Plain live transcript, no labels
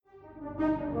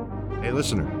Hey,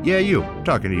 listener. Yeah, you. I'm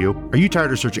talking to you. Are you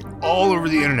tired of searching all over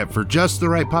the internet for just the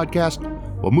right podcast?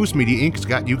 Well, Moose Media Inc.'s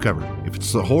got you covered. If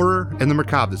it's the horror and the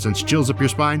macabre that sends chills up your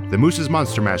spine, then Moose's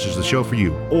Monster Mash is the show for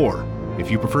you. Or, if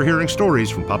you prefer hearing stories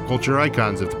from pop culture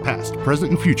icons of the past,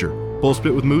 present, and future,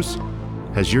 Bullspit with Moose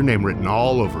has your name written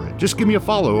all over it. Just give me a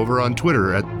follow over on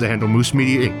Twitter at the handle Moose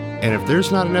Media Inc. And if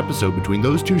there's not an episode between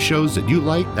those two shows that you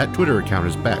like, that Twitter account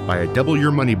is backed by a double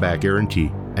your money back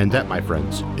guarantee. And that, my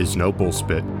friends, is no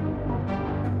bullspit.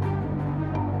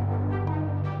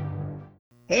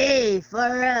 Hey,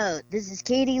 far out. This is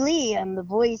Katie Lee. I'm the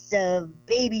voice of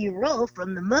Baby Roll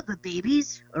from the Muppet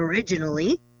Babies,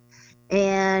 originally.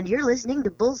 And you're listening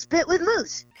to Bullspit with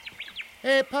Moose.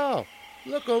 Hey, Paul,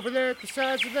 look over there at the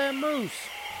size of that moose.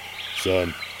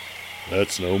 Son,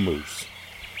 that's no moose.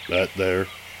 That there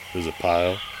is a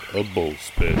pile of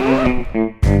bullspit.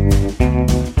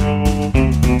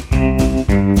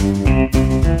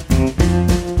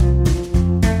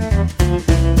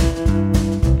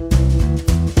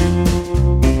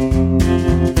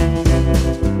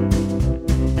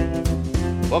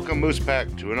 Welcome, Moose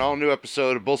Pack, to an all-new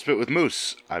episode of Bullspit with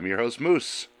Moose. I'm your host,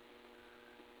 Moose.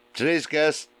 Today's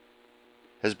guest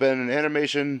has been an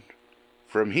animation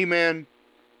from He-Man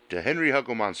to Henry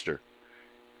Hugglemonster.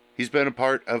 He's been a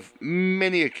part of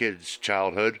many a kid's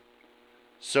childhood.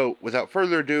 So, without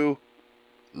further ado,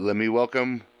 let me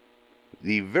welcome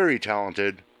the very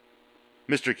talented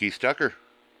Mr. Keith Tucker.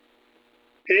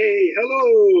 Hey,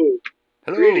 hello.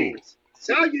 Hello. Greetings.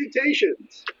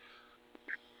 Salutations.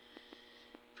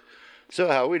 So,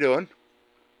 how are we doing?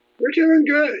 We're doing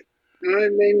good. I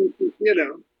mean,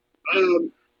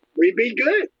 we'd be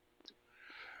good.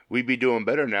 We'd be doing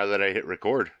better now that I hit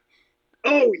record.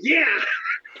 Oh, yeah.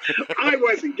 I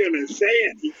wasn't going to say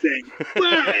anything,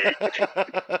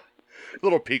 but...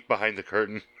 Little peek behind the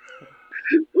curtain.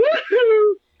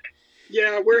 Woohoo!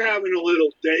 Yeah, we're having a little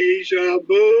deja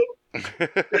vu.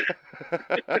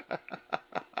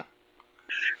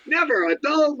 Never a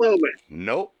dull moment.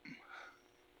 Nope.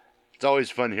 It's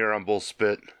always fun here on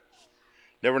Bullspit.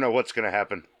 Never know what's going to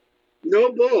happen.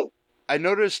 No bull. I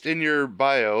noticed in your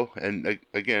bio, and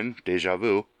again, deja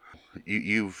vu,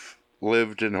 you've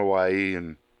lived in Hawaii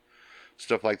and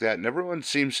stuff like that, and everyone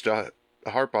seems to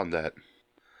harp on that.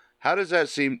 How does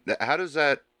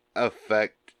that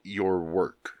affect your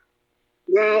work?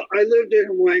 Well, I lived in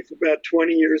Hawaii for about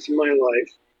 20 years of my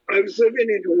life. I was living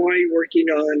in Hawaii working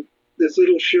on this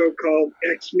little show called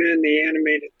X-Men, the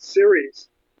animated series.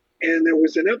 And there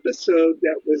was an episode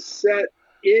that was set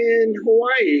in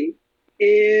Hawaii,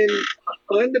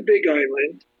 on the Big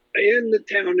Island, in the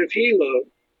town of Hilo,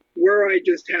 where I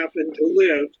just happened to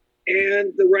live,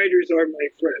 and the writers are my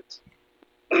friends.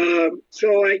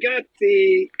 So I got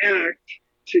the act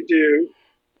to do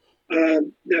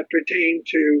that pertained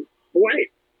to Hawaii,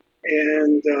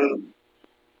 and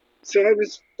so I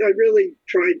really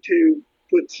tried to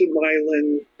put some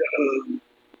island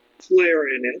flair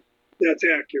in it. That's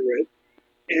accurate.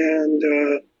 And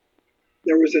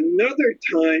there was another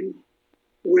time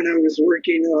when I was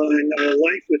working on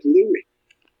Life with Louie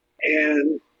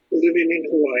and living in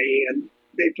Hawaii, and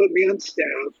they put me on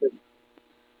staff, and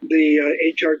the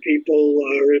HR people,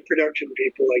 or production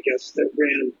people, I guess, that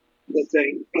ran the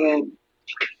thing,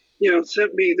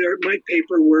 sent me my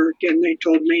paperwork, and they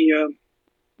told me,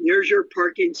 here's your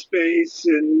parking space,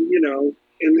 and,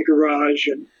 in the garage,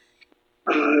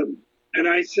 and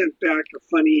I sent back a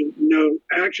funny note,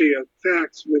 actually a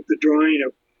fax with the drawing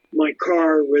of my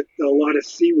car with a lot of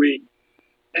seaweed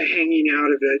hanging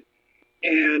out of it.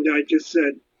 And I just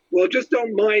said, well, just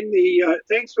don't mind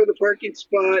thanks for the parking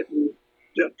spot, and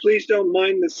please don't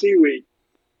mind the seaweed.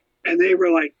 And they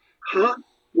were like, huh?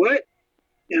 What?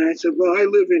 And I said, well, I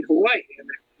live in Hawaii. And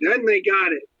then they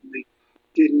got it. And they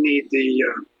didn't need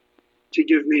to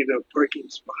give me the parking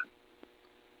spot.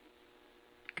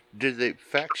 Did they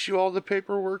fax you all the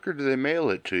paperwork, or did they mail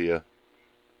it to you?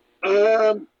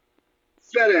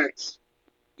 FedEx.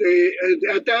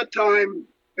 At that time,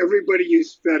 everybody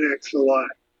used FedEx a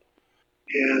lot.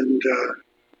 And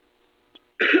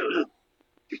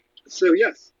so,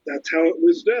 yes, that's how it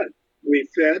was done. We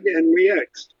fed and we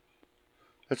X'd.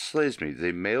 That slays me.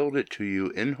 They mailed it to you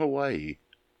in Hawaii.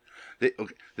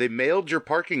 They mailed your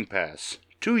parking pass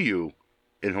to you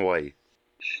in Hawaii.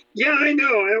 Yeah, I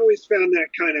know. I always found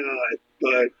that kind of odd.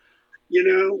 But,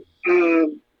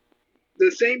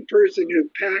 the same person who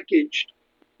packaged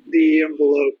the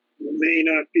envelope may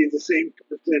not be the same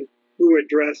person who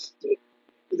addressed it.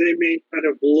 They may not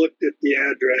have looked at the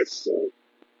address. So,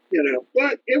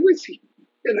 but it was,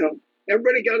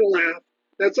 everybody got a laugh.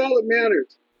 That's all that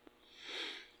matters.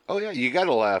 Oh, yeah, you got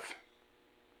to laugh.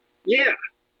 Yeah.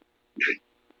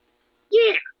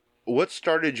 what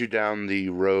started you down the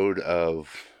road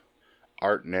of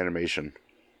art and animation?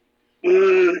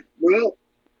 Well,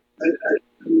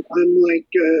 I'm like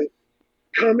a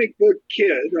comic book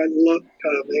kid. I love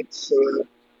comics.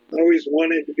 I always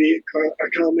wanted to be a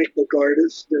comic book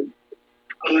artist, and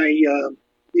I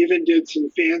even did some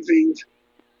fanzines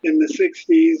in the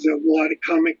 60s of a lot of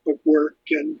comic book work.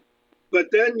 But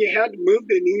then you had to move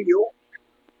to New York.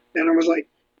 And I was like,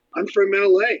 I'm from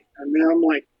LA. And now I'm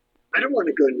like, I don't want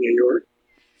to go to New York.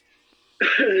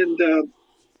 And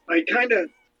I kind of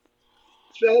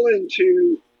fell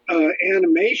into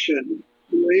animation,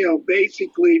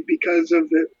 basically because of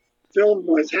the film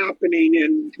was happening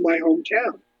in my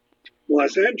hometown,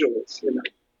 Los Angeles,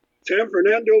 San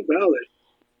Fernando Valley.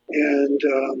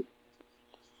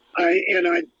 And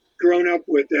I'd grown up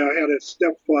with I had a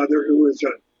stepfather who was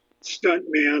a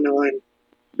stuntman on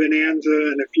Bonanza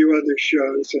and a few other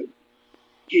shows, and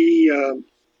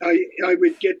I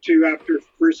would get to, after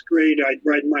first grade, I'd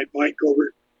ride my bike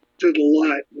over to the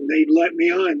lot, and they'd let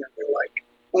me on, and they're like,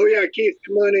 "Oh yeah, Keith,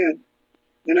 come on in,"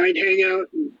 and I'd hang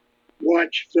out and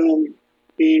watch film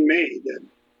being made, and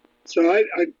so I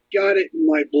got it in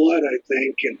my blood, I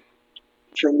think, and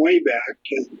from way back,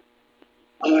 and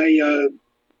I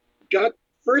got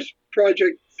first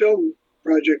film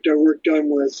project I worked on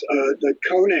was the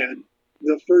Conan,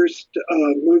 the first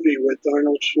movie with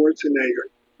Arnold Schwarzenegger.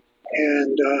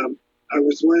 And I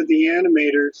was one of the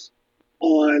animators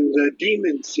on the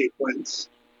demon sequence.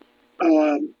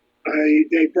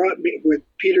 They brought me with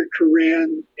Peter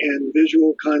Curran and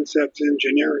Visual Concepts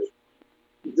Engineering.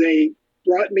 They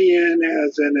brought me in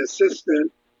as an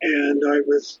assistant, and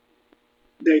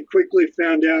they quickly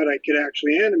found out I could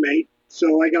actually animate.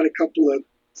 So I got a couple of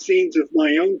scenes of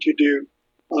my own to do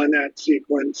on that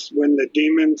sequence when the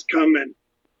demons come and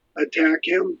attack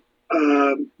him,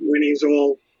 when he's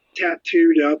all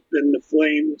tattooed up and the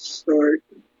flames start.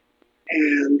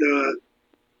 And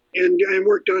I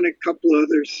worked on a couple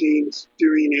other scenes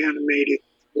doing animated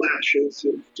flashes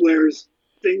and flares,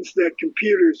 things that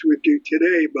computers would do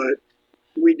today, but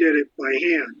we did it by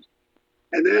hand.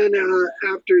 And then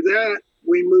after that,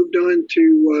 we moved on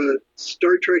to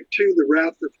Star Trek II, The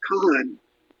Wrath of Khan.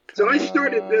 So I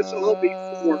started this all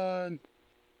before.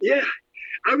 Yeah,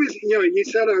 I was, you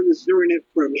said I was doing it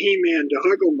from He-Man to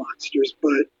Huggle Monsters,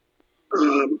 but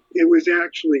it was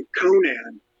actually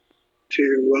Conan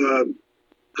to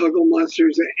Huggle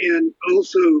Monsters, and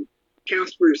also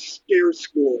Casper's Scare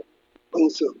School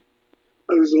also.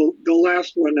 That was the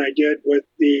last one I did with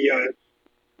the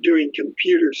doing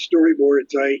computer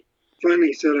storyboards. I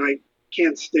finally said I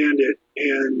can't stand it,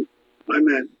 and I'm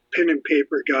a pen and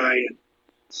paper guy, and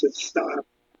said, stop,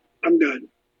 I'm done.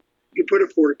 You put a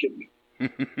fork in me.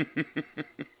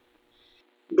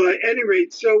 But at any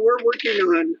rate, so we're working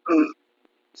on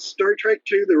Star Trek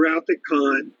II, The Wrath of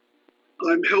Khan.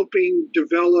 I'm helping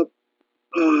develop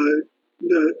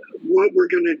what we're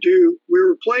going to do. We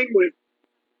were playing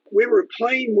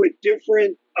with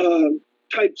different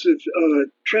types of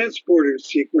transporter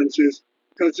sequences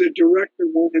because the director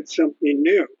wanted something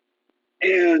new.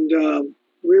 And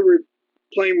we were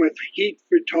playing with heat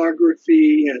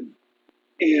photography and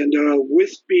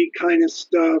wispy kind of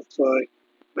stuff.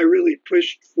 I really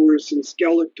pushed for some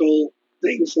skeletal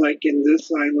things like in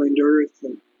This Island Earth.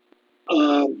 And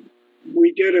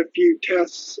we did a few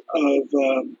tests of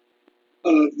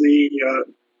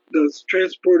those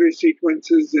transporter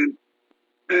sequences,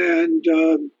 and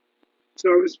so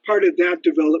I was part of that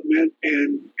development.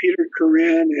 And Peter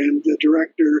Curran and the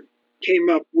director came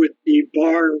up with the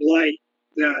bar light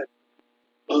that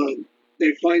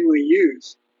they finally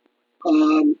used.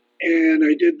 And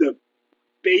I did the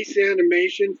base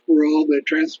animation for all the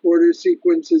transporter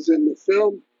sequences in the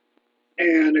film,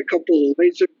 and a couple of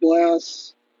laser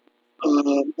blasts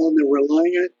on the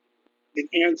Reliant,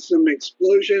 and some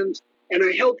explosions. And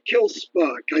I helped kill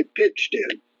Spock. I pitched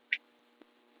in.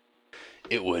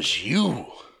 It was you.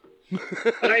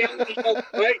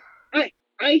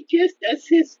 I just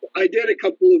assist. I did a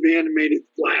couple of animated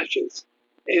flashes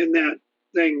in that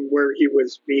thing where he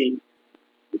was being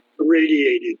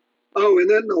irradiated. Oh, and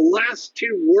then the last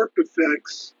two warp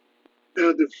effects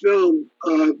of the film,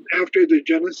 after the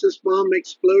Genesis bomb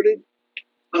exploded,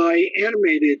 I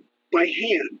animated by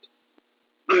hand.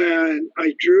 And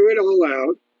I drew it all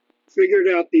out, figured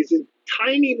out these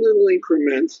tiny little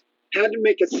increments, had to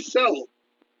make a cell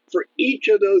for each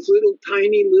of those little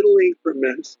tiny little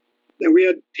increments that we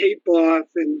had to tape off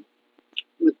and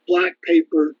with black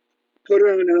paper, put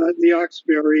on the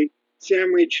Oxberry,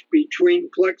 sandwiched between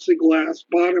plexiglass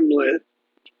bottom lid,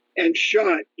 and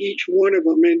shot each one of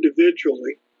them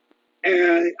individually.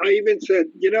 And I even said,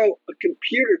 a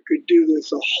computer could do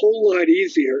this a whole lot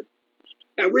easier.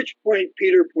 At which point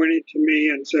Peter pointed to me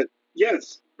and said,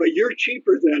 yes, but you're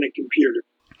cheaper than a computer.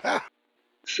 Ha.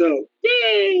 So,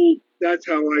 yay! That's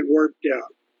how I worked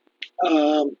out.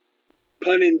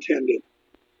 Pun intended.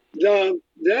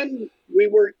 Then we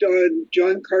worked on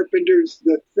John Carpenter's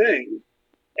The Thing,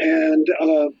 and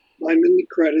I'm in the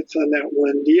credits on that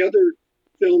one. The other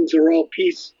films are all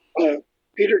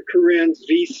Peter Curran's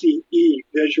VCE,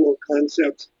 Visual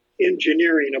Concepts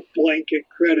Engineering, a blanket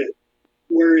credit,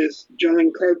 whereas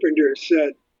John Carpenter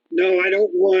said, no, I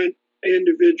want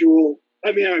individual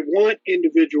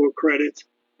credits.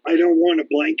 I don't want a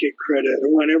blanket credit. I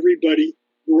want everybody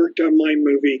who worked on my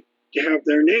movie to have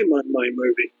their name on my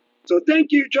movie. So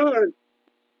thank you, John.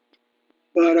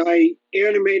 But I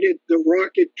animated the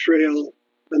rocket trail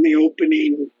and the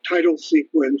opening title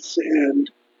sequence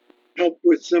and helped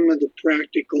with some of the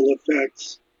practical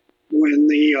effects when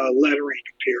the lettering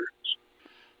appeared.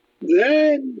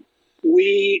 Then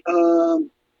we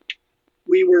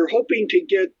were hoping to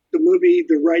get the movie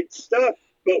The Right Stuff,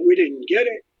 but we didn't get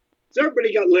it. So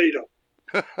everybody got laid off.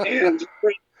 And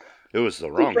It was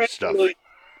the wrong stuff.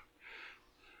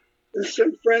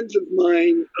 Some friends of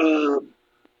mine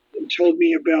told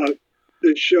me about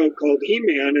this show called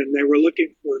He-Man, and they were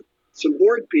looking for some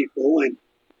board people, and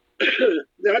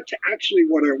that's actually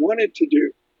what I wanted to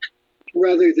do,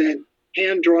 rather than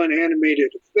hand-drawn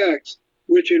animated effects,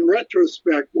 which in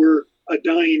retrospect were a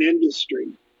dying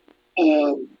industry.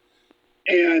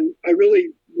 And I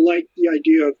really liked the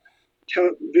idea of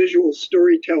visual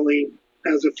storytelling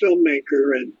as a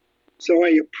filmmaker, and so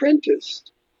I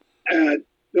apprenticed at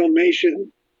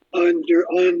Filmation on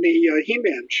the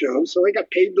He-Man show. So I got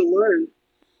paid to learn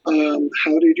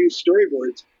how to do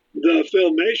storyboards the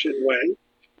Filmation way,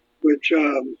 which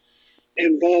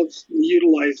involves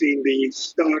utilizing the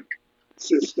stock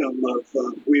system of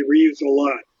we reuse a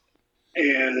lot,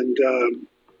 and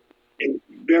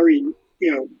very,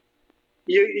 you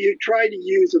try to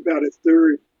use about a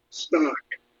third stock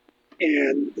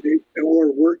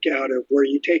or work out of where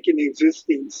you take an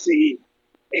existing scene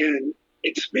and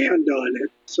expand on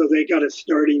it. So they got a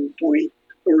starting point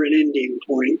or an ending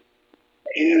point.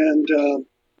 And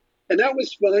that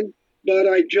was fun, but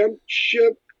I jumped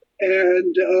ship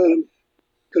and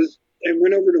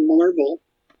went over to Marvel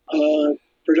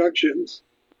Productions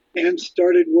and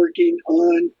started working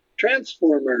on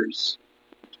Transformers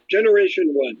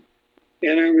Generation 1.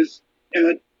 And I was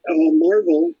at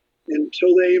Marvel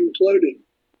until they imploded.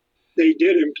 They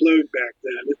did implode back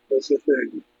then. It was a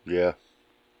thing. Yeah.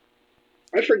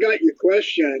 I forgot your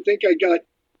question. I think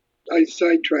I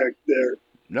sidetracked there.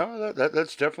 No,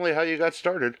 that's definitely how you got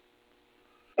started.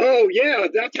 Oh yeah,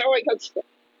 that's how I got started.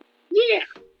 Yeah.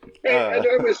 And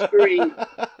I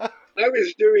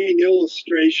was doing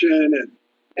illustration and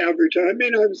advertising. I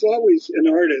mean, I was always an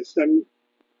artist. I'm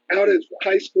out of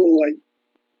high school.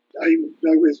 I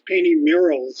was painting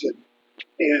murals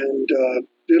and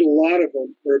did a lot of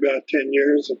them for about 10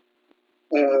 years.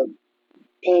 Paul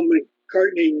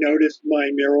McCartney noticed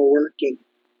my mural work in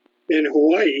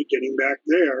Hawaii, getting back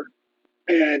there,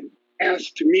 and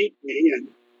asked to meet me. And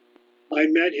I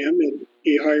met him, and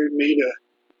he hired me to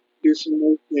do some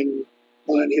work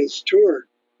on his tour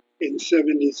in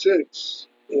 '76,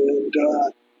 and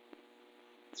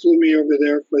flew me over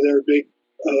there for their big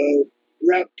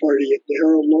wrap party at the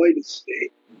Harold Lloyd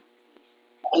Estate.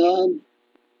 I'm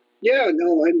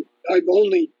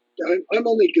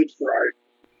only good for art.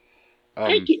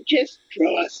 I can just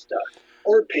draw stuff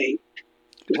or paint.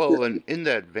 Well, and in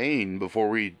that vein, before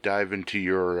we dive into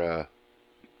your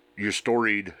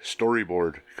storied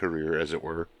storyboard career, as it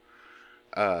were,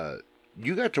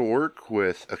 you got to work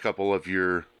with a couple of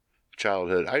your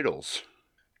childhood idols,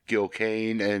 Gil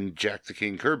Kane and Jack the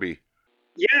King Kirby.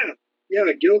 Yeah,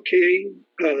 Gil Kane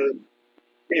and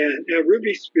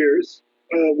Ruby Spears.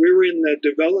 We were in the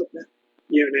development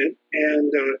unit,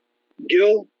 and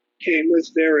Gil Kane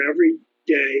was there every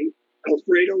day.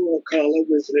 Alfredo Alcala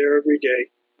was there every day.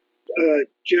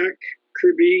 Jack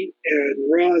Kirby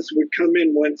and Roz would come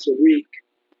in once a week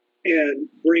and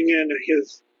bring in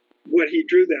what he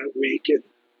drew that week, and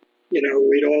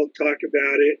we'd all talk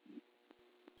about it.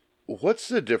 What's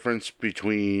the difference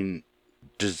between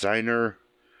designer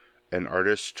and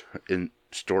artist in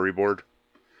storyboard?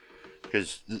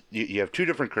 Because you have two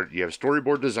different, you have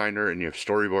storyboard designer and you have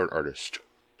storyboard artist.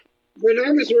 When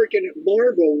I was working at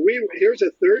Marvel, here's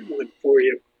a third one for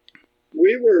you.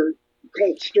 We were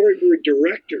called storyboard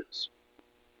directors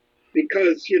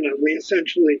because, we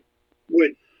essentially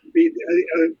would be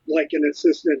like an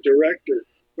assistant director.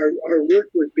 Our work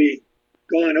would be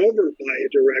gone over by a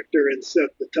director and set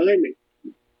the timing.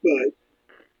 But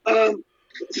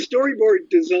storyboard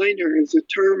designer is a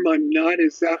term I'm not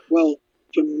as that well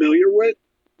familiar with.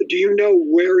 Do you know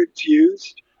where it's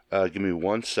used? Give me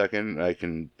 1 second. I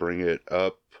can bring it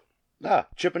up.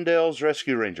 Chippendales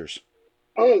Rescue Rangers.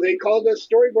 Oh, they called us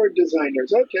storyboard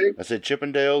designers. Okay. I said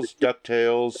Chippendales,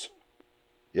 DuckTales.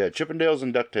 Yeah, Chippendales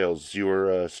and DuckTales. You were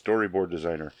a storyboard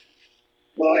designer.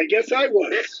 Well, I guess I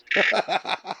was.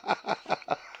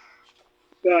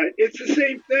 But it's the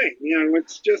same thing.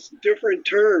 It's just different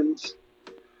terms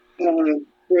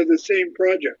for the same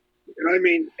project. I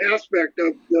mean, aspect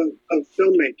of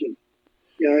filmmaking.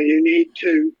 You need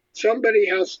to, somebody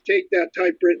has to take that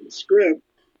typewritten script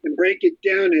and break it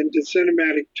down into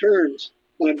cinematic terms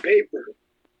on paper.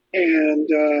 And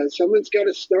someone's got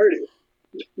to start it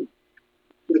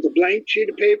with a blank sheet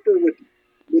of paper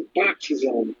with boxes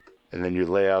on it. And then you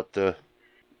lay out the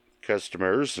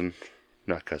customers and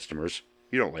not customers.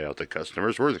 You don't lay out the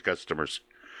customers. We're the customers.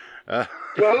 Well,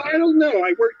 I don't know.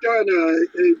 I worked on a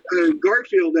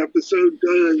Garfield episode,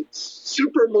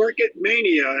 Supermarket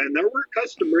Mania, and there were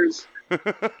customers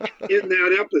in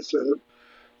that episode.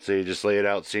 So you just lay it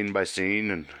out scene by scene,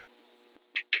 and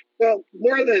well,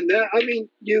 more than that, I mean,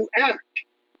 you act.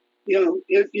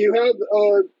 If you have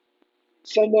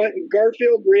someone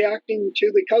Garfield reacting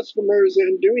to the customers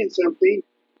and doing something,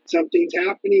 something's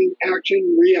happening,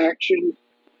 action, reaction,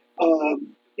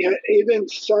 even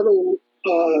subtle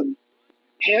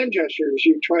hand gestures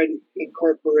you try to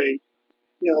incorporate.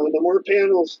 The more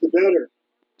panels, the better.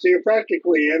 So you're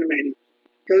practically animating.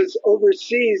 Because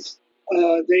overseas,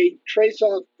 they trace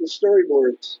off the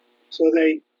storyboards. So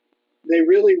they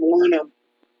really want to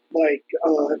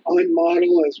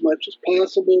unmodel as much as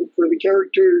possible for the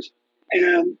characters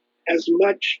and as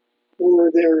much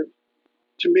to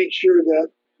make sure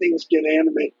that things get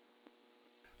animated.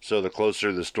 So the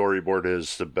closer the storyboard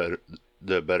is, the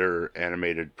better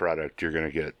animated product you're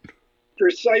going to get.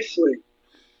 Precisely.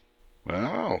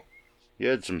 Wow. You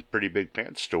had some pretty big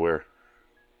pants to wear.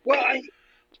 Well,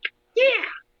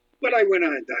 but I went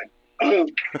on that.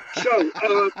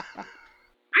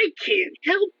 I can't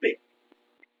help it.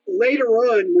 Later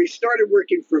on, we started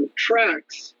working from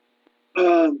tracks.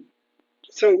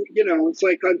 It's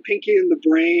like on Pinky and the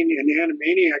Brain and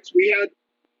Animaniacs, we had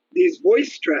these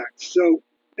voice tracks. So,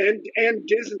 and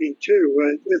Disney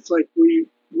too. It's like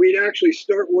we'd actually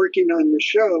start working on the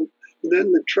show, and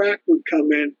then the track would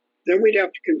come in. Then we'd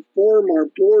have to conform our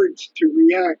boards to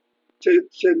react to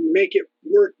make it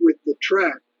work with the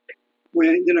track.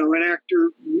 When an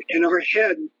actor in our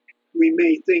head, we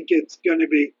may think it's going to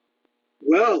be,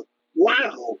 well,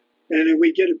 wow, and then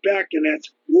we get it back, and that's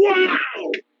wow.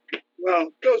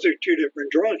 Well, those are two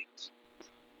different drawings.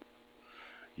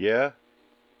 Yeah.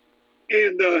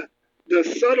 And the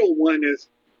subtle one is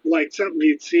like something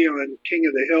you'd see on King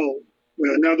of the Hill,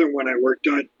 with another one I worked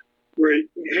on, where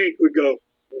Hank would go,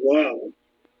 wow.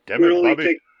 Damn it,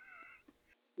 Bobby.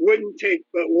 Wouldn't take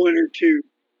but one or two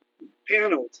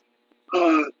panels.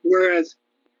 Whereas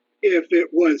if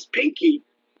it was Pinky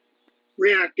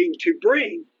reacting to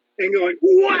Brain and going,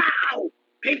 wow,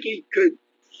 Pinky could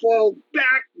fall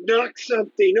back, knock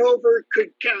something over,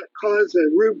 could cause a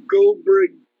Rube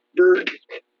Goldberg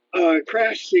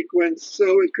crash sequence,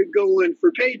 so it could go on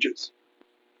for pages.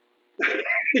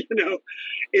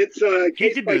 It's a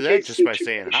case you could by do that case just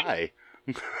situation. by saying hi.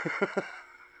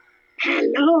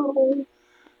 Hello,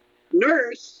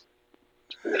 nurse.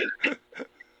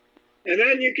 And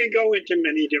then you can go into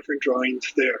many different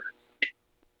drawings there.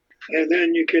 And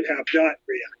then you could have Dot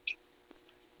react.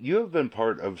 You have been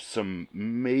part of some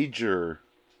major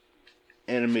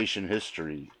animation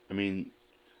history. I mean,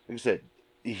 like I said,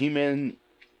 He-Man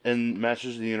and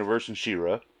Masters of the Universe and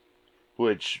She-Ra,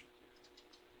 which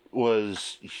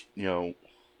was,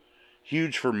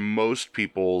 huge for most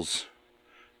people's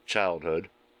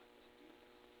childhood.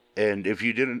 And if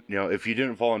you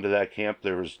didn't fall into that camp,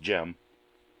 there was Jem.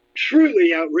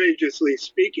 Truly outrageously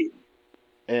speaking.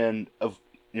 And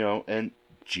and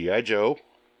G.I. Joe.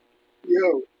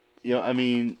 Yo.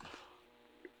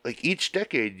 Like each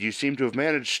decade you seem to have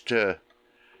managed to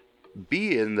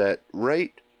be in that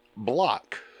right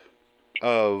block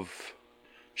of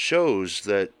shows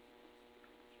that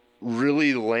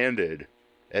really landed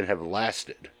and have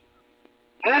lasted.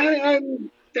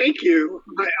 Thank you.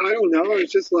 I don't know. I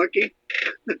was just lucky.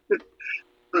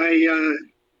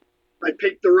 I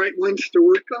picked the right ones to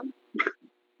work on.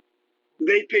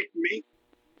 They picked me.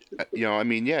 You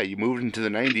moved into the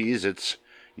 90s. It's,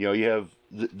 you have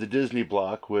the Disney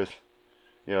block with,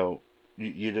 you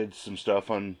did some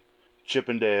stuff on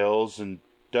Chippendales and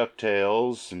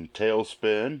DuckTales and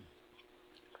Tailspin.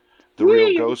 The Real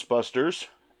Whee! Ghostbusters,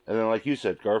 and then, like you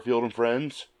said, Garfield and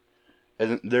Friends.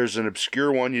 And then there's an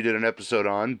obscure one you did an episode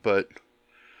on, but,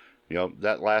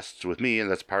 that lasts with me, and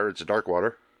that's Pirates of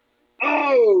Darkwater.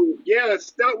 Oh,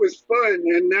 yes, that was fun.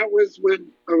 And that was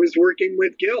when I was working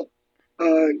with Gil,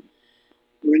 when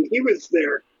he was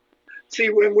there. See,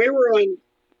 when we were on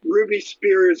Ruby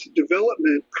Spears'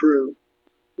 development crew,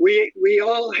 we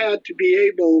all had to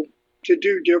be able to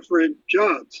do different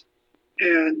jobs.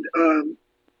 And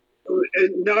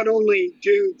not only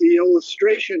do the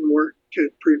illustration work to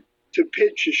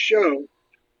pitch a show,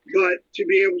 but to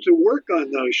be able to work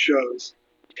on those shows.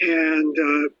 And,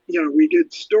 we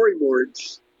did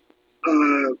storyboards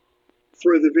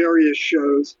for the various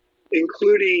shows,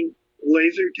 including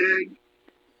Laser Tag,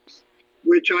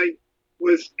 which I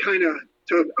was kind of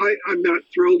tough. I'm not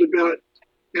thrilled about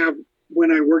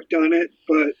when I worked on it,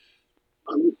 but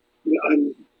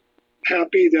I'm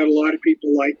happy that a lot of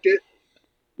people liked it.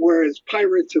 Whereas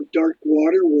Pirates of Dark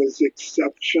Water was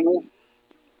exceptional.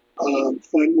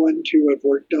 Fun one to have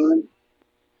worked on.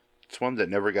 It's one that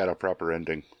never got a proper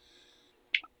ending.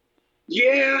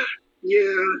 Yeah.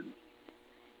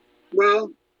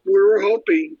 Well, we were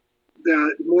hoping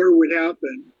that more would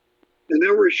happen. And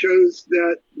there were shows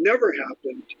that never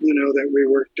happened, that we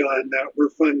worked on that were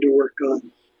fun to work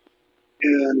on.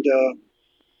 And,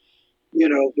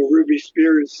 the Ruby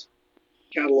Spears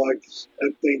catalogs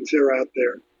of things are out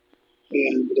there.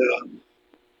 And,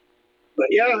 but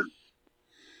yeah,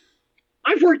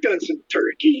 I've worked on some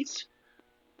turkeys.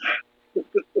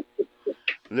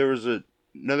 There was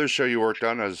another show you worked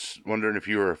on. I was wondering if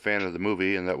you were a fan of the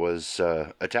movie, and that was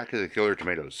Attack of the Killer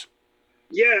Tomatoes.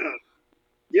 Yeah.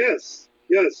 Yes.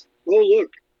 Oh,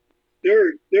 look,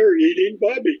 they're eating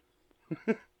Bobby.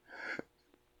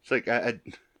 It's like it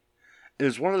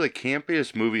was one of the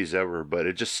campiest movies ever, but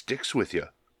it just sticks with you.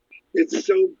 It's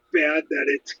so bad that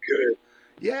it's good.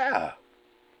 Yeah.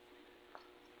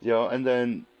 And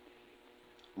then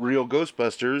Real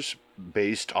Ghostbusters,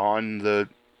 based on the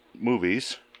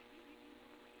movies.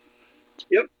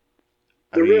 Yep.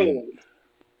 The real one.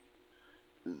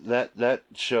 That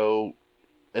show,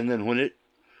 and then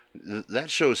that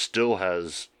show still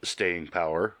has staying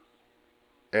power,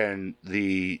 and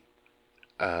the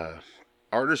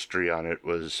artistry on it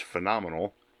was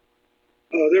phenomenal.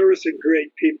 Oh, there were some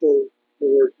great people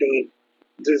who worked on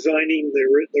designing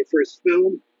the first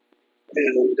film,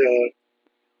 and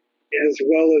as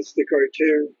well as the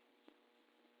cartoon.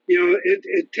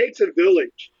 It takes a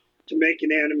village to make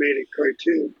an animated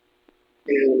cartoon,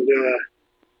 and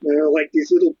like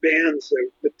these little bands that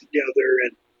are put together,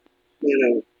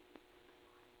 and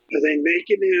are they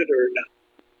making it or not?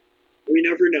 We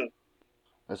never know.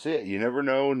 That's it. You never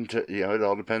know until it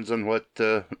all depends on what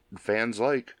fans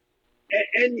like.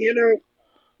 And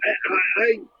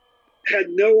I had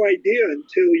no idea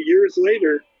until years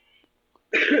later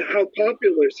how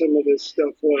popular some of this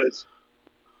stuff was.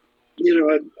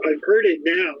 I've heard it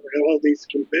now at all these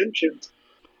conventions.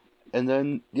 And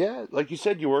then, like you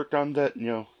said, you worked on that,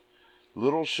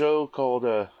 little show called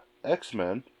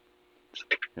X-Men.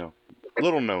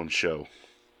 Little known show.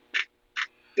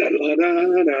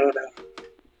 Da-da-da-da-da.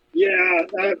 Yeah,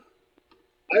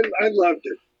 I loved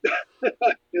it.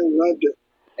 I loved it.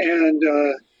 And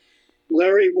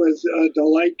Larry was a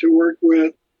delight to work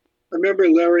with. I remember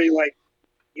Larry,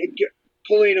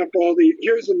 pulling up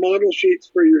here's the model sheets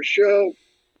for your show.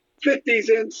 Fit these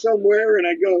in somewhere. And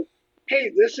I go, hey,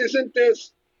 this isn't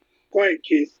this. Quiet,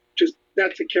 Keith.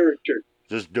 That's a character.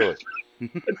 Just do it.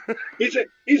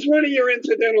 He's one of your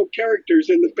incidental characters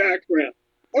in the background.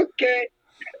 Okay.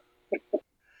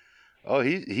 Oh,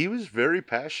 he was very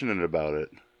passionate about it.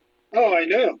 Oh, I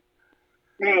know.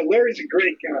 Oh, Larry's a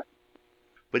great guy.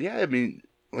 But yeah, I mean,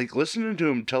 listening to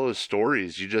him tell his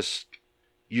stories, you just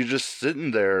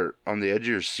sitting there on the edge of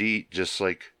your seat, just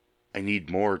like, I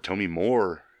need more. Tell me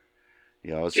more.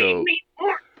 So.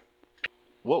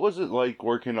 What was it like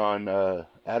working on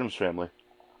Addams Family?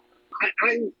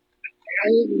 I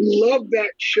love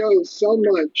that show so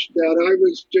much that I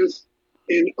was just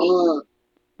in awe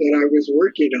that I was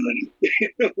working on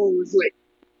it. It was like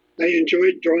I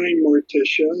enjoyed drawing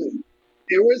Morticia.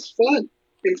 It was fun.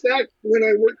 In fact, when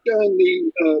I worked on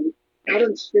the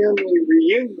Addams Family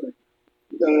reunion,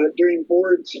 doing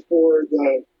boards for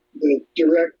the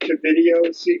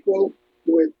direct-to-video sequel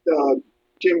with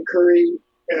Tim Curry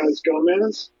as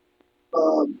Gomez,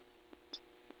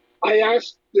 I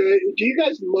asked, do you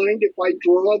guys mind if I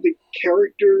draw the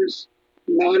characters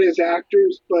not as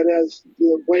actors, but as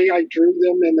the way I drew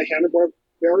them in the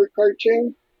Hanna-Barbera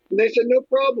cartoon? And they said, no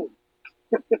problem.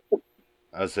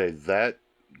 I'd say that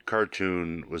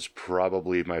cartoon was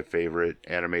probably my favorite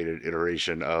animated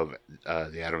iteration of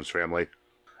the Addams Family.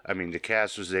 I mean, the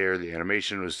cast was there, the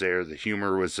animation was there, the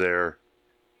humor was there.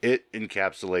 It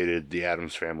encapsulated the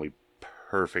Addams Family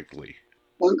perfectly.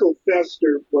 Uncle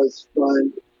Fester was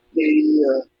fun. He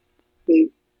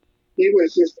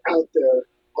was just out there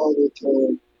all the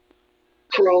time,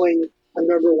 crawling. I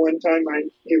remember one time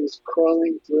he was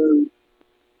crawling through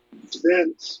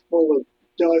vents full of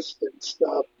dust and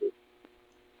stuff,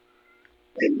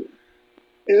 and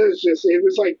it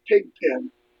was like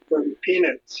Pigpen from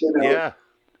Peanuts, you know. Yeah.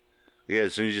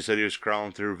 As soon as you said he was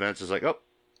crawling through vents, it's like, oh,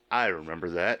 I remember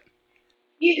that.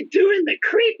 You're doing the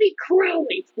creepy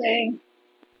crawly thing.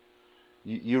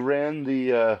 You ran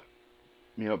the,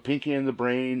 Pinky and the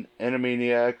Brain,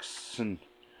 Animaniacs, and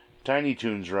Tiny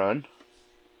Toons run,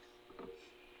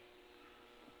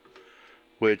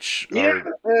 which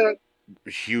are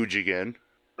huge again.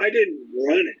 I didn't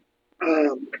run it.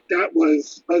 That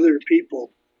was other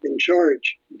people in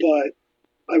charge, but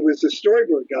I was a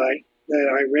storyboard guy that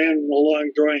I ran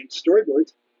along drawing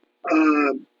storyboards.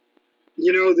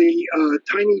 The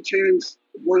Tiny Toons,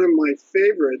 one of my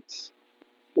favorites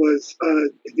was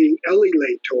the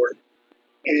Ellie-Lator.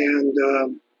 And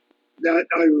that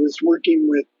I was working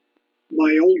with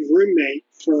my old roommate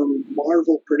from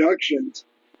Marvel Productions.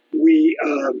 We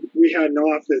had an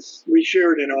office. We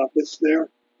shared an office there,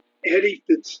 Eddie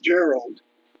Fitzgerald,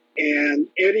 and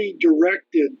Eddie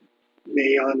directed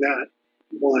me on that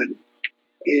one.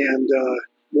 And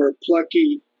where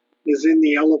Plucky is in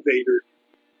the elevator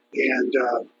and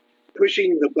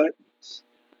pushing the buttons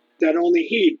that only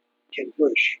he can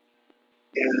push.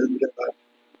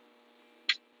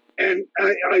 And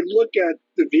I look at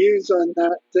the views on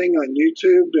that thing on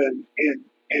YouTube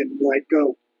and like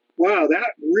go, wow,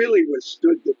 that really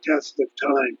withstood the test of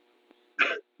time.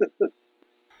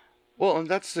 Well, and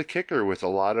that's the kicker with a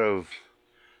lot of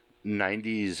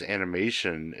 90s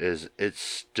animation is it's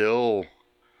still,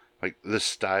 like, the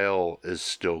style is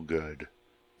still good.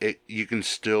 You can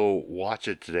still watch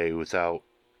it today without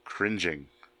cringing.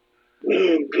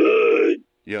 Oh, good.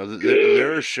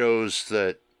 There are shows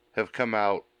that have come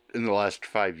out in the last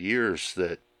 5 years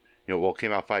that,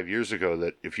 came out 5 years ago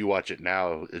that if you watch it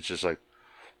now, it's just like,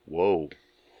 whoa,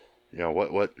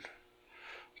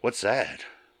 what's that?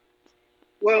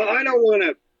 Well, I don't want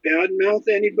to badmouth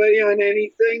anybody on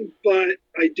anything, but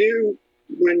I do,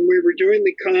 when we were doing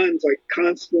the cons, I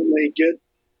constantly get,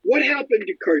 what happened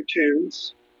to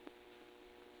cartoons?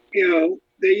 They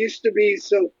used to be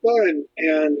so fun,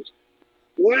 and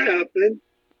what happened?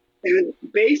 And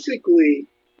basically,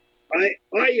 I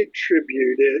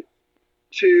attribute it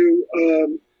to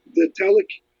the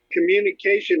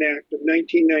Telecommunication Act of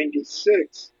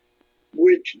 1996,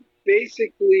 which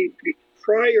basically,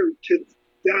 prior to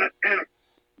that act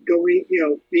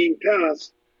being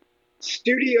passed,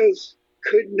 studios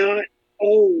could not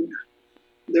own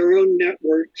their own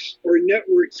networks, or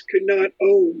networks could not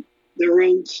own their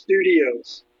own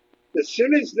studios. As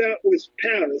soon as that was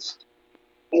passed,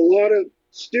 a lot of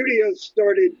studios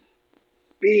started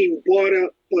being bought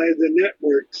up by the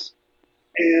networks,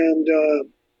 and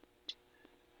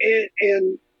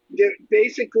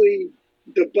basically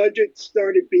the budget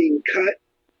started being cut,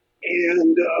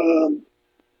 and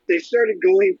they started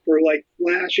going for like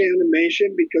flash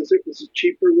animation because it was a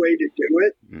cheaper way to do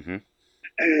it. Mm-hmm.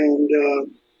 And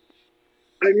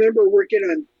I remember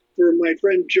working for my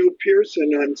friend Joe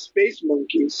Pearson on Space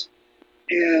Monkeys,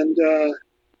 and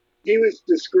he was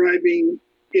describing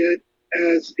it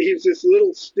as he was this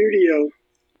little studio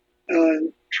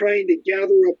trying to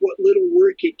gather up what little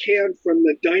work he can from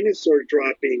the dinosaur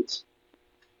droppings,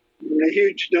 the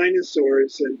huge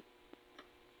dinosaurs.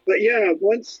 But yeah,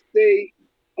 once they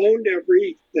owned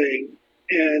everything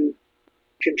and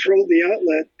controlled the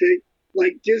outlet,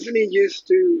 like Disney used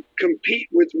to compete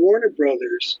with Warner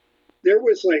Brothers. There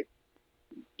was like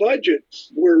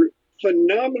budgets were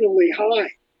phenomenally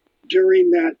high during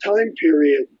that time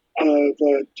period of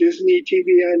Disney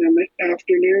TV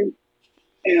Afternoon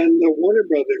and the Warner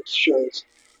Brothers shows,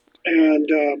 and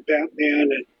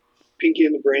Batman and Pinky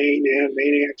and the Brain and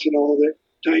Maniacs and all the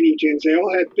Tiny Toons. They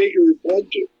all had bigger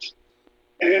budgets.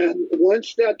 And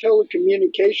once that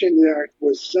Telecommunications Act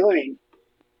was signed,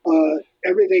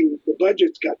 everything, the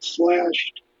budgets got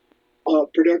slashed,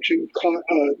 production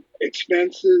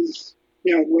expenses.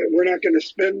 We're not going to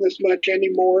spend this much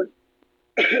anymore.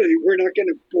 We're not going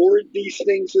to board these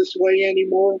things this way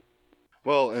anymore.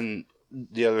 Well, and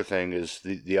the other thing is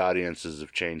the audiences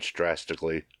have changed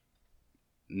drastically.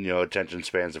 Attention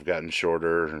spans have gotten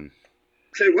shorter. And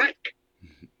Say what?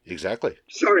 Exactly.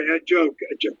 Sorry, I joke.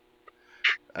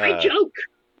 I joke.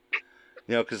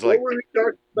 You know, because What like were we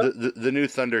talking about? the new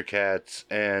Thundercats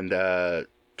and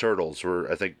Turtles were,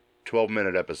 I think,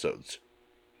 12-minute episodes.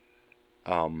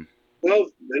 12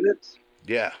 minutes?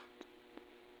 Yeah,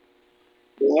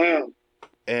 Wow.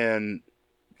 and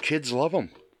kids love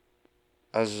them.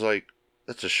 I was like,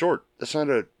 that's a short. That's not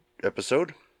a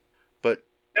episode. But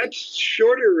That's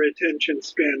shorter attention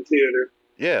span theater.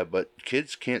 yeah, but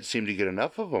kids can't seem to get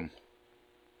enough of them.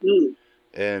 Hmm.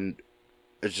 And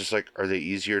it's just like, are they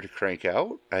easier to crank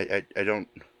out? I don't.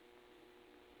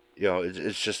 You know,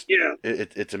 it's just Yeah.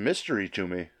 it's a mystery to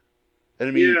me. And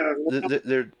I mean, Yeah. Well,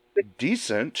 they're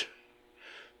decent.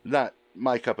 Not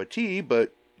my cup of tea,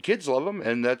 but kids love them,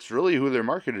 and that's really who they're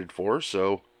marketed for.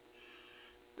 So,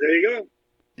 there you go.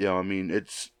 you know, I mean,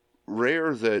 it's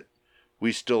rare that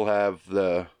we still have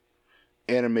the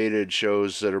animated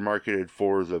shows that are marketed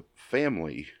for the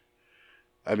family.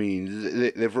 I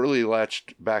mean, they've really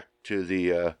latched back to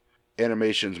the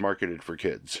animations marketed for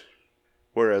kids.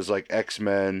 Whereas, like,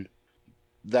 X-Men,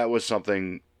 that was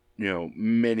something, you know,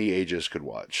 many ages could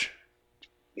watch.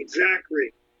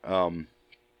 Exactly.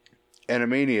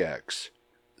 Animaniacs,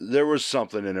 there was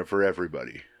something in it for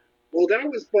everybody. Well, that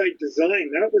was by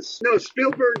design.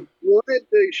 Spielberg wanted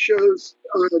the shows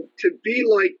to be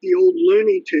like the old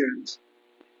Looney Tunes,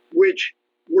 which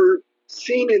were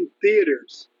seen in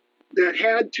theaters that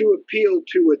had to appeal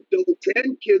to adults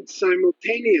and kids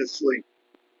simultaneously.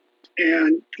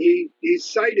 And he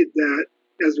cited that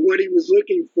as what he was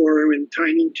looking for in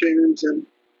Tiny Toons and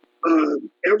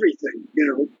everything,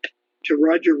 to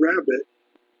Roger Rabbit,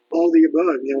 all the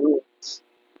above,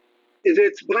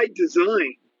 It's by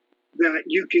design that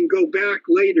you can go back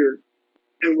later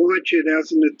and watch it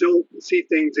as an adult and see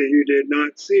things that you did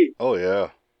not see. Oh,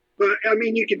 yeah. But, I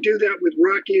mean, you can do that with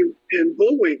Rocky and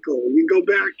Bullwinkle. You can go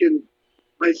back and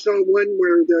I saw one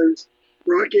where there's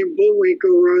Rocky and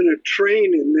Bullwinkle are on a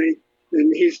train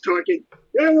and he's talking,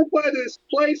 yeah, I went by this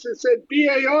place that said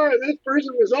BAR and this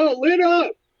person was all lit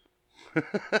up.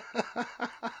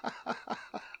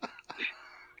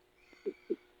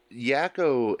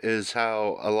 Yakko is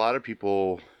how a lot of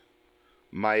people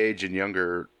my age and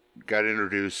younger got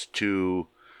introduced to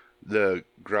the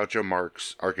Groucho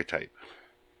Marx archetype.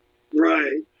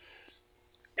 Right.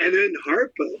 And then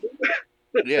Harpo.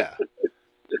 Yeah.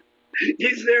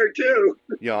 He's there too.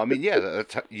 You know, I mean, yeah,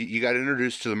 that's how, you got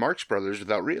introduced to the Marx Brothers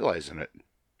without realizing it.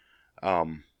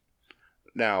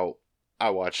 Now, I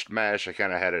watched MASH. I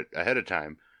kind of had it ahead of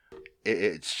time.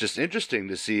 It's just interesting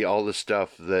to see all the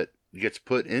stuff that gets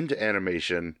put into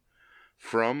animation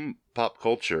from pop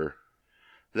culture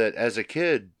that as a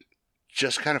kid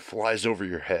just kind of flies over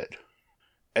your head.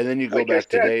 And then you go back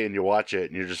today and you watch it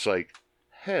and you're just like,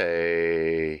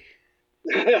 hey.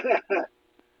 I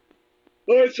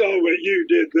saw what you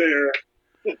did there.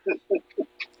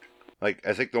 Like,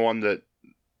 I think the one that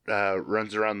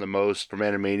runs around the most from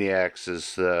Animaniacs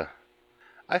is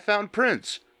I found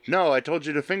Prince. No, I told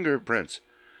you to finger Prince.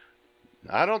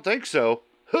 I don't think so.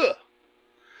 Huh.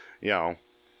 You know.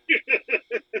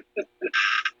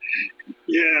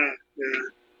 Yeah.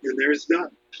 And there's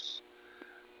that.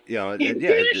 You know, and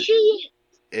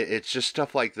it's just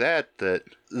stuff like that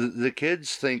the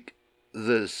kids think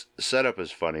this setup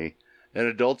is funny, and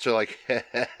adults are like,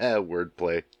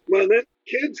 wordplay. Well, then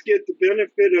kids get the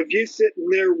benefit of you sitting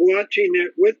there watching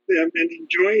it with them and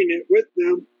enjoying it with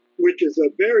them, which is a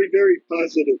very, very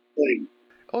positive thing.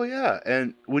 Oh, yeah.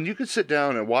 And when you can sit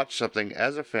down and watch something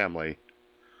as a family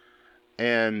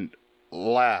and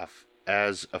laugh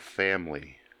as a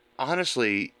family,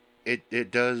 honestly,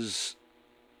 it does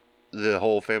the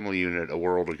whole family unit a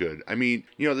world of good. I mean,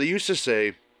 you know, they used to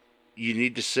say you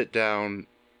need to sit down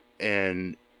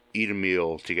and eat a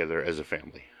meal together as a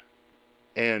family.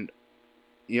 And,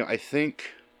 you know, I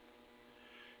think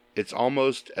it's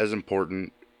almost as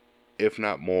important, if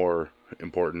not more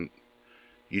important.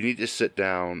 You need to sit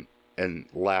down and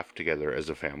laugh together as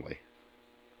a family.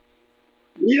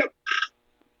 Yep.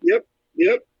 You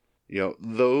know,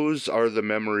 those are the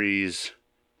memories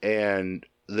and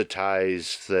the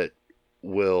ties that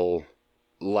will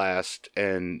last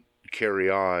and carry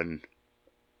on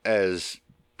as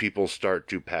people start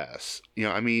to pass. You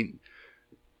know, I mean,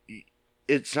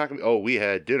 it's not going to be, oh, we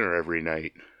had dinner every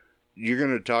night. You're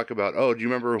going to talk about, oh, do you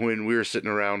remember when we were sitting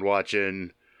around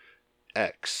watching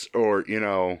X? Or, you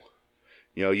know,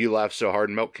 you laughed so hard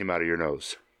milk came out of your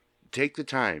nose. Take the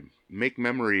time. Make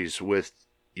memories with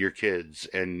your kids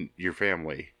and your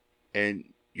family. And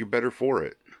you're better for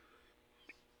it.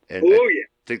 And yeah. I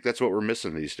think that's what we're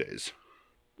missing these days.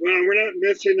 Well, we're not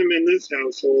missing them in this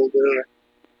household.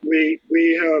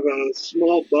 We have a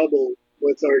small bubble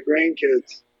with our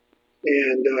grandkids.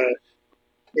 And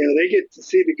They get to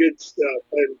see the good stuff.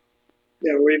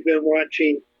 And we've been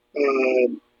watching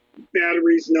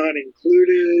Batteries Not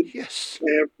Included, Yes.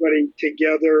 Everybody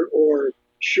Together, or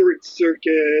Short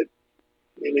Circuit.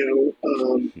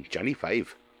 Johnny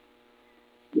Five.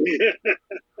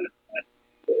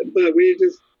 But we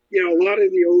just, a lot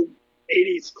of the old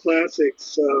 80s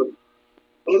classics,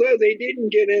 although they didn't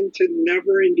get into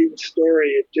Never Ending Story,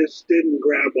 it just didn't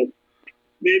grab them.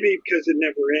 Maybe because it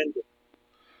never ended.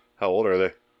 How old are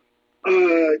they?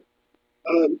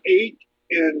 8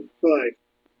 and 5.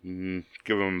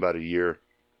 Give them about a year.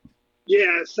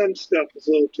 Yeah, some stuff is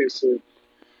a little too soon.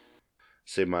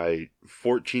 Say my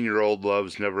 14-year-old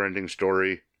loves Neverending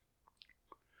Story.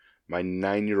 My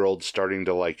 9-year-old's starting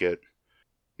to like it.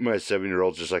 My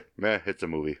 7-year-old's just like, meh, it's a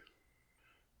movie.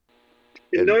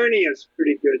 And Narnia's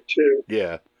pretty good, too.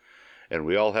 Yeah. And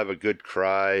we all have a good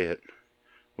cry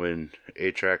when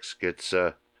Atrax gets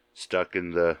stuck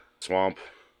in the swamp.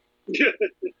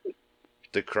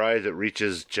 The cry that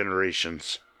reaches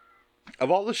generations. Of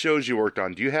all the shows you worked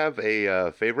on, do you have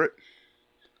a favorite?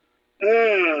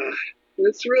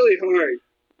 It's really hard.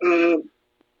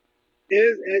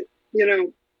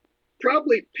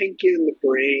 Probably Pinky and the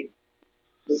Brain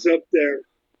is up there.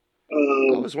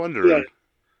 I was wondering.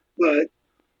 But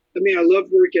I love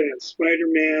working on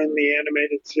Spider-Man, the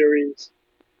animated series,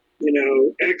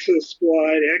 Exo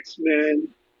Squad, X-Men.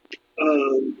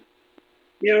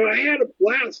 I had a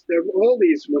blast of all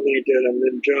these when they did them,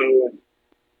 and Joe.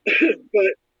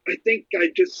 But I think I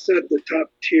just said the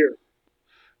top tier.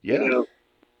 Yeah.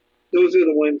 Those are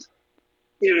the ones,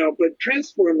 but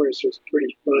Transformers was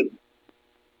pretty fun.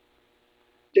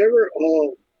 They were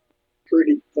all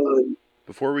pretty fun.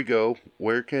 Before we go,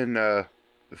 where can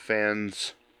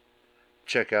fans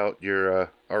check out your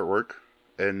artwork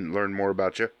and learn more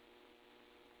about you?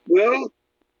 Well,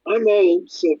 I'm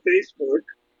old, so Facebook.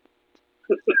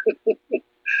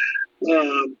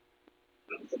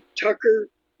 Tucker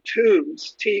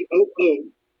Toons,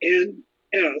 TOONS,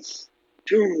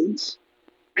 Toons,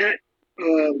 at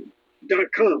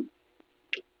 .com.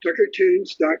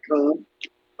 TuckerToons.com.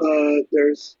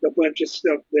 There's a bunch of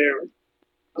stuff there.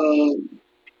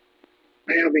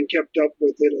 I haven't kept up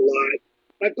with it a lot.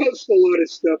 I post a lot of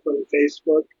stuff on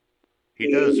Facebook.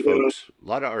 He does, folks. A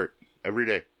lot of art every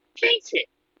day. Face it.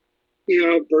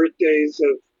 Birthdays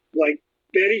of, like,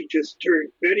 Betty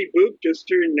Boop just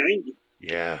turned 90.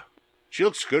 Yeah. She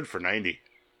looks good for 90.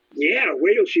 Yeah,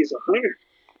 wait till she's 100.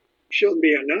 She'll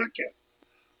be a knockout.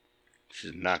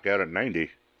 She's a knockout at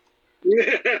 90.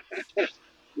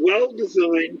 Well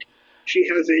designed. She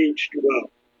has aged well.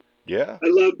 Yeah. I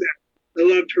love that. I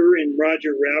loved her in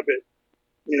Roger Rabbit.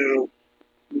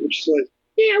 Which says,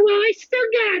 yeah, well, I still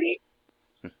got it.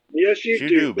 Yes, you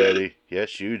do, Betty.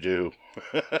 Yes, you do.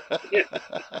 Yeah.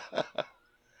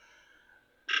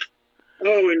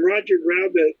 Oh, and Roger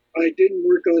Rabbit, I didn't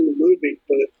work on the movie,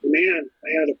 but man, I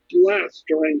had a blast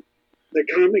drawing the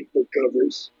comic book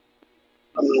covers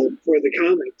for the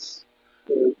comics.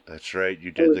 That's right.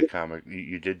 You did the comic.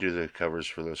 You did do the covers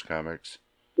for those comics.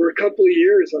 For a couple of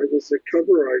years, I was a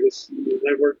cover artist, and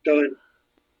I worked on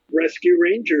Rescue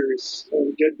Rangers,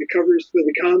 did the covers for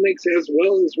the comics as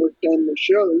well as worked on the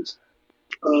shows,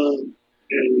 and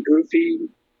Goofy,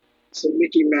 some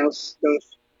Mickey Mouse stuff.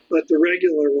 But the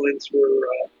regular ones were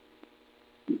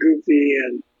Goofy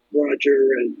and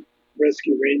Roger and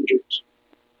Rescue Rangers.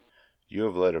 You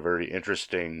have led a very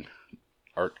interesting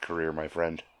art career, my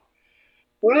friend.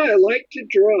 Well, I like to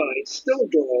draw. I still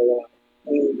draw a lot.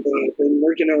 And I've been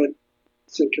working on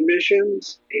some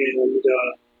commissions and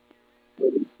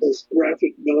this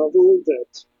graphic novel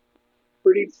that's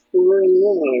pretty far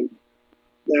along.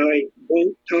 Now, I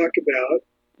won't talk about,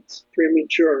 it's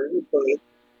premature, but it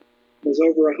was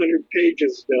over 100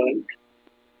 pages done.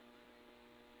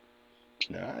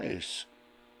 Nice.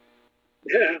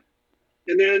 Yeah.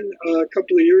 And then a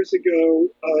couple of years ago,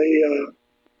 I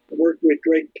worked with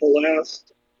Greg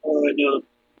Palast on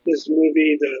this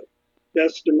movie, The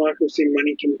Best Democracy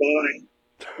Money Can Buy.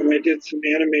 And I did some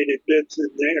animated bits in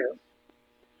there.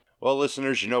 Well,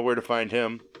 listeners, you know where to find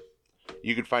him.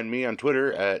 You can find me on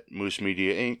Twitter at Moose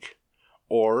Media Inc.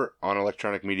 or on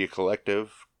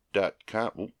electronicmediacollective.com.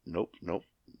 Oh, nope.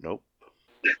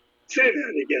 Say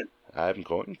that again. I'm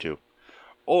going to.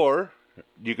 Or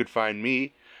you could find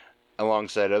me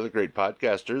alongside other great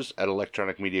podcasters at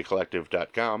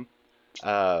electronicmediacollective.com.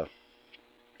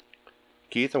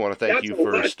 Keith, I want to thank you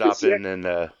for stopping and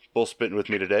bullspitting with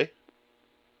me today.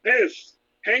 Yes,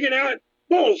 hanging out,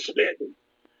 bullspitting.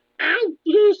 I'll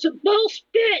do some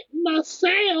bullspitting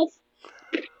myself.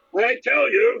 I tell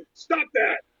you, stop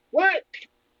that. What?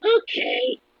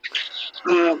 Okay.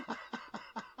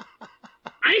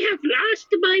 I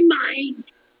my mind.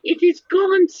 It is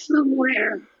gone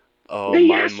somewhere. Oh, They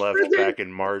mine asked left for the- back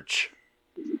in March.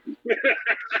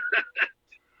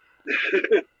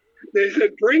 They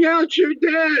said, bring out your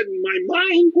dad, and my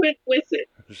mind went with it.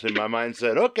 So my mind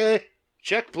said, okay,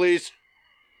 check please.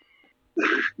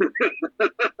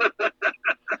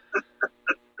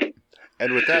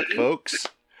 And with that, folks,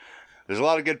 there's a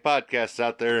lot of good podcasts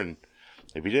out there, and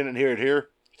if you didn't hear it here,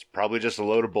 it's probably just a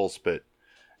load of bull spit.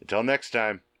 Until next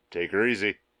time, take her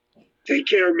easy. Take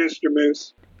care, Mr.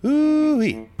 Moose.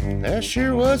 Ooh-wee, that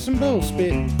sure was some bull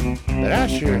spit, but I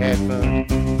sure had fun.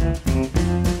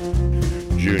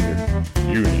 Junior,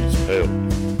 you need some help.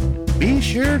 Be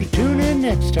sure to tune in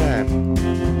next time.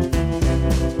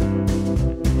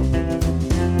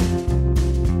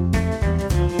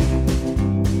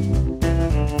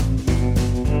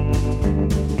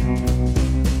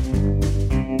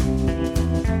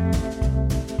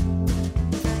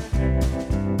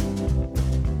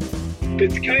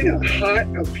 It's kind of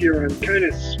hot up here. I'm kind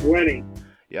of sweating.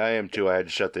 Yeah, I am too. I had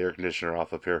to shut the air conditioner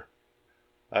off up here.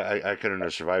 I couldn't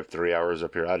have survived 3 hours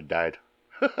up here. I'd have died.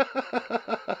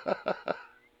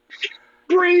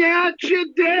 Bring out your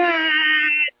dad!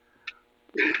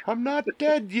 I'm not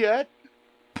dead yet.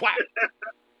 Pwah!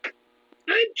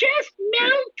 I'm just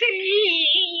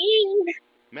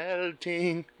melting.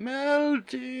 Melting.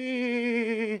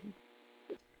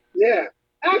 Yeah,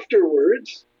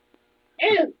 afterwards.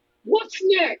 And what's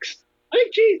next?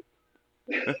 Gee,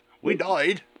 We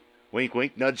died. Wink,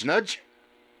 wink, nudge, nudge.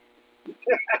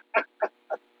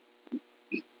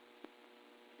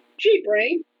 gee,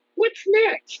 Brain, what's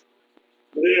next?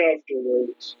 The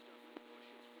afterwards.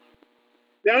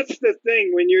 That's the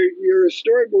thing when you're a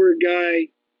storyboard guy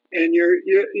and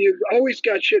you've always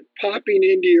got shit popping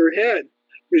into your head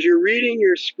because you're reading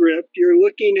your script, you're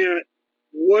looking at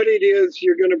what it is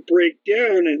you're going to break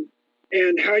down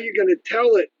and how you're going to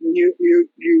tell it. And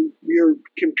your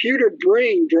computer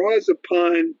brain draws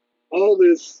upon all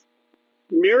this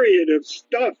myriad of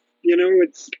stuff.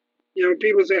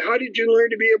 People say, how did you learn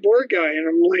to be a board guy? And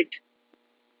I'm like,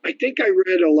 I think I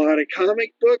read a lot of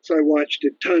comic books. I watched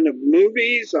a ton of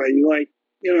movies. I like,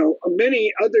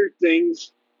 many other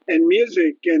things and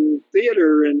music and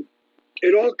theater, and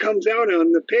it all comes out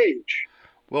on the page.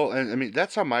 Well, and I mean,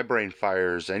 that's how my brain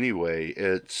fires anyway.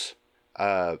 It's,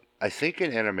 I think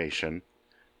in animation,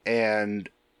 and,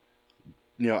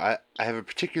 I have a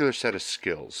particular set of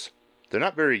skills. They're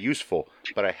not very useful,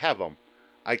 but I have them.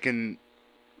 I can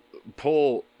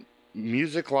pull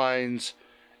music lines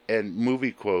and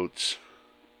movie quotes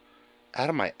out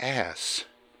of my ass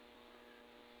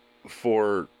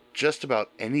for just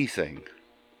about anything.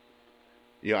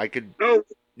 I could,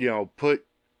 put,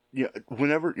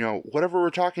 whenever, whatever we're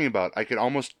talking about, I can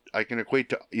equate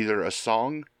to either a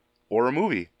song or a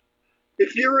movie.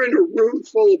 If you're in a room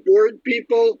full of bored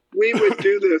people, we would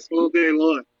do this all day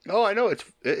long. Oh, I know.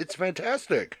 It's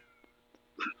fantastic.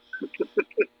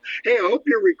 Hey, I hope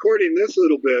you're recording this a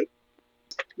little bit,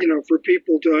 for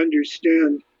people to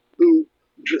understand who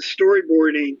just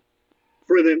storyboarding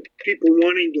for the people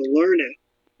wanting to learn it.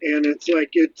 And it's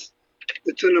like, it's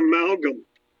an amalgam.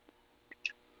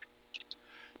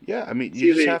 Yeah. I mean,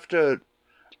 you just have to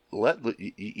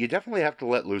you definitely have to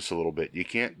let loose a little bit. You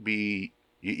can't you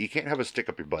can't have a stick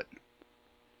up your butt.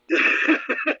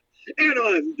 And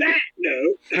on that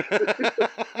note,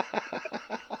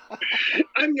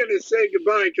 I'm going to say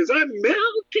goodbye because I'm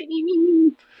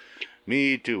melting.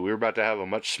 Me too. We're about to have a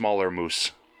much smaller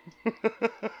moose. Yeah,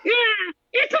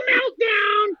 it's a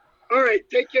meltdown. All right,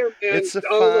 take care, man. It's a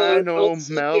final I'll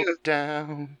see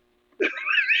meltdown.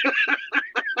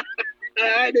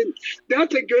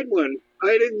 That's a good one.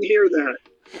 I didn't hear that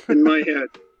in my head,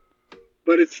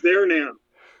 but it's there now.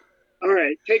 All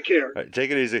right, take care. All right,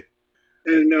 take it easy.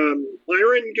 And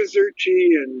Myron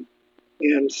Gazurchi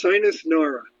and Sinus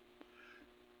Nara.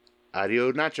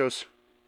 Adios, nachos.